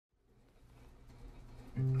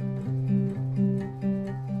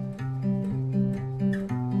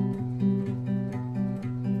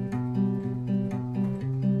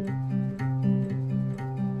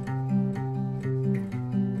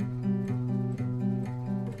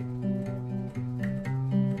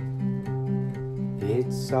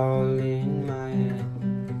It's all in my head,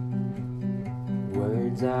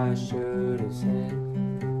 words I should have said.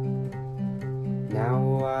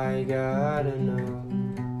 Now I gotta know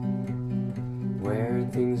where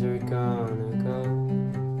things are gonna go.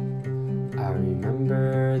 I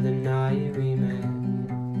remember the night we met.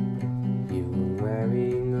 You were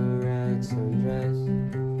wearing a red sundress.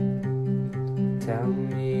 Tell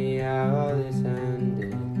me how this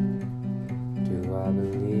ended. Do I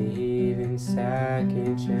believe in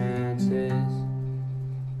second chances?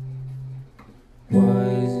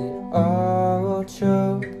 Was it all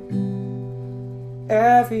true?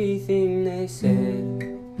 Everything they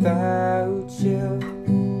said about you.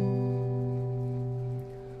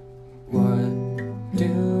 What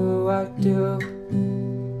do I do?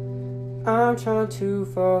 I'm trying to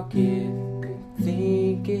forgive and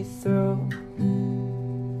think it through.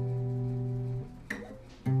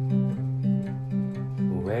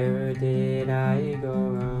 Where did I go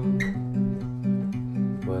wrong?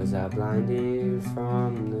 Was I blinded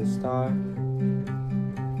from the start?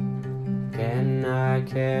 Can I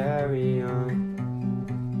carry on,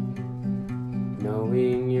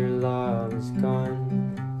 knowing your love is gone?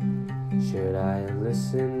 Should I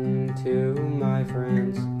listen to my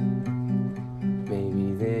friends?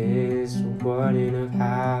 Maybe this wouldn't have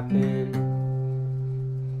happened.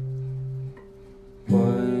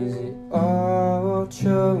 Was it all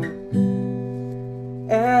true?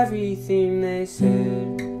 Everything they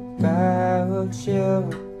said about you.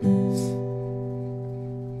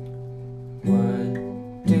 What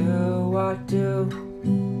do I do?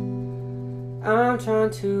 I'm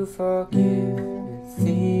trying to forgive and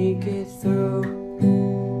think it through.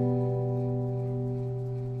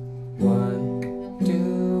 What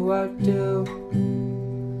do I do?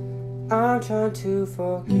 I'm trying to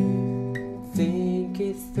forgive and think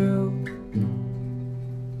it through.